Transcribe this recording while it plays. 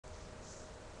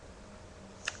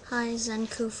Hi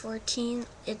Zenku14,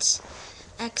 it's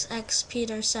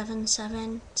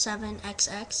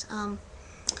XXPeter777XX.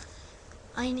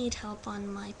 I need help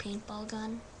on my paintball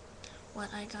gun.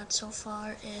 What I got so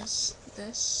far is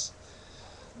this.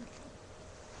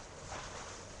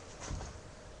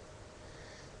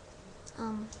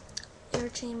 Air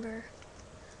chamber,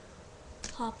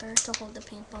 hopper to hold the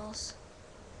paintballs,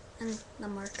 and the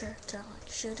marker to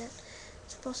shoot it.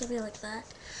 It's supposed to be like that.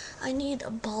 I need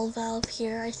a ball valve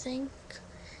here, I think,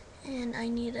 and I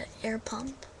need an air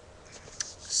pump.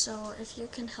 So if you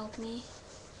can help me,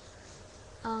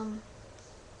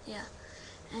 yeah,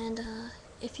 and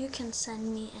if you can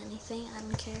send me anything, I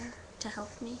don't care, to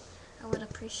help me, I would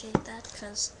appreciate that,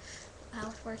 because how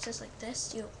it works is like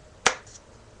this. You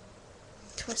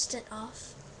twist it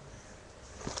off,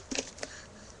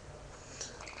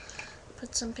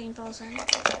 put some paintballs in,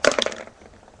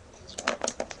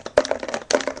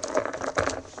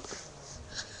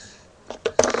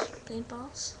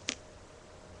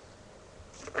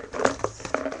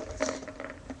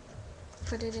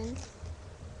 put it in,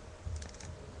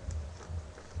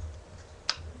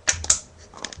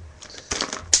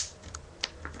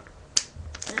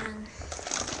 and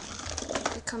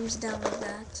it comes down like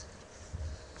that,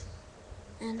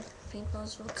 and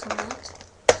paintballs will come out.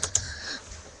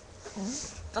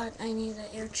 But I need an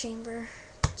air chamber,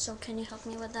 so can you help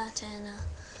me with that? And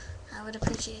I would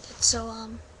appreciate it. So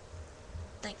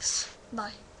thanks,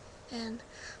 bye, and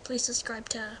please subscribe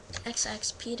to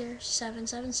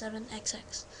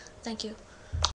XXPeter777XX. Thank you.